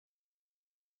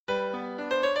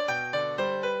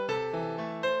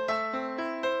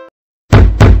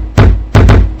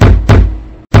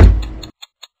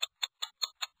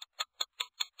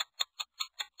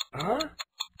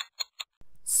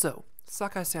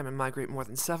Sockeye salmon migrate more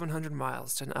than 700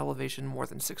 miles to an elevation more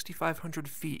than 6,500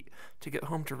 feet to get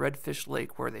home to Redfish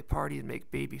Lake, where they party and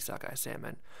make baby sockeye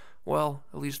salmon. Well,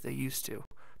 at least they used to,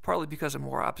 partly because of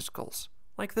more obstacles,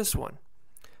 like this one.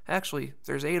 Actually,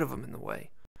 there's 8 of them in the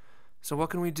way. So what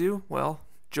can we do? Well,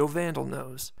 Joe Vandal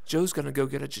knows. Joe's gonna go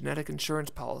get a genetic insurance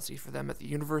policy for them at the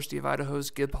University of Idaho's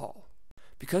Gibb Hall.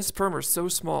 Because sperm are so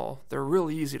small, they're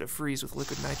really easy to freeze with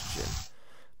liquid nitrogen.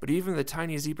 But even the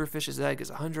tiny zebrafish's egg is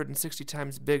 160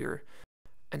 times bigger,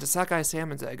 and a sockeye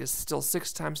salmon's egg is still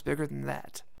 6 times bigger than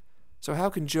that. So how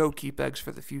can Joe keep eggs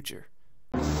for the future?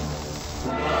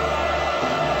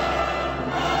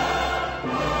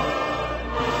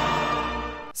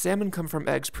 Salmon come from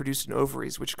eggs produced in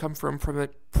ovaries, which come from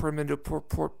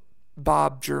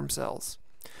bob germ cells.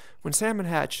 When salmon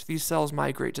hatch, these cells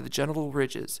migrate to the genital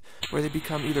ridges, where they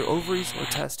become either ovaries or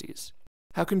testes.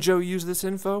 How can Joe use this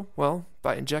info? Well,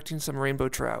 by injecting some rainbow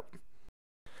trout.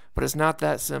 But it's not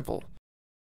that simple.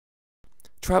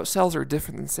 Trout cells are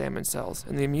different than salmon cells,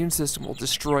 and the immune system will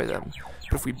destroy them.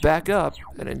 But if we back up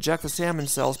and inject the salmon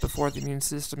cells before the immune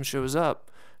system shows up,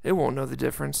 it won't know the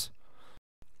difference.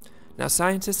 Now,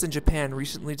 scientists in Japan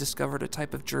recently discovered a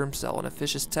type of germ cell in a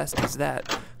fish's testes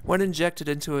that, when injected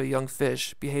into a young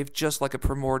fish, behaved just like a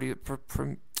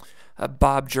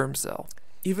bob germ cell.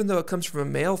 Even though it comes from a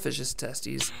male fish's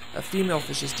testes, a female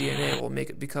fish's DNA will make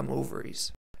it become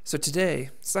ovaries. So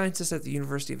today, scientists at the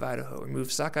University of Idaho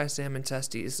remove sockeye salmon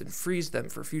testes and freeze them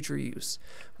for future use.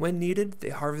 When needed, they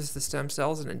harvest the stem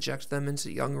cells and inject them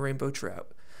into young rainbow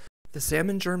trout. The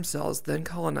salmon germ cells then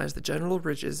colonize the genital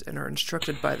ridges and are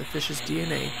instructed by the fish's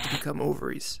DNA to become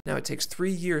ovaries. Now, it takes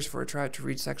 3 years for a trout to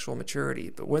reach sexual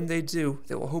maturity, but when they do,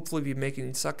 they will hopefully be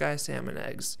making sockeye salmon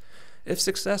eggs. If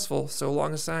successful, so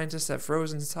long as scientists have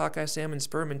frozen sockeye salmon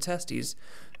sperm and testes,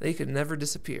 they can never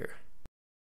disappear.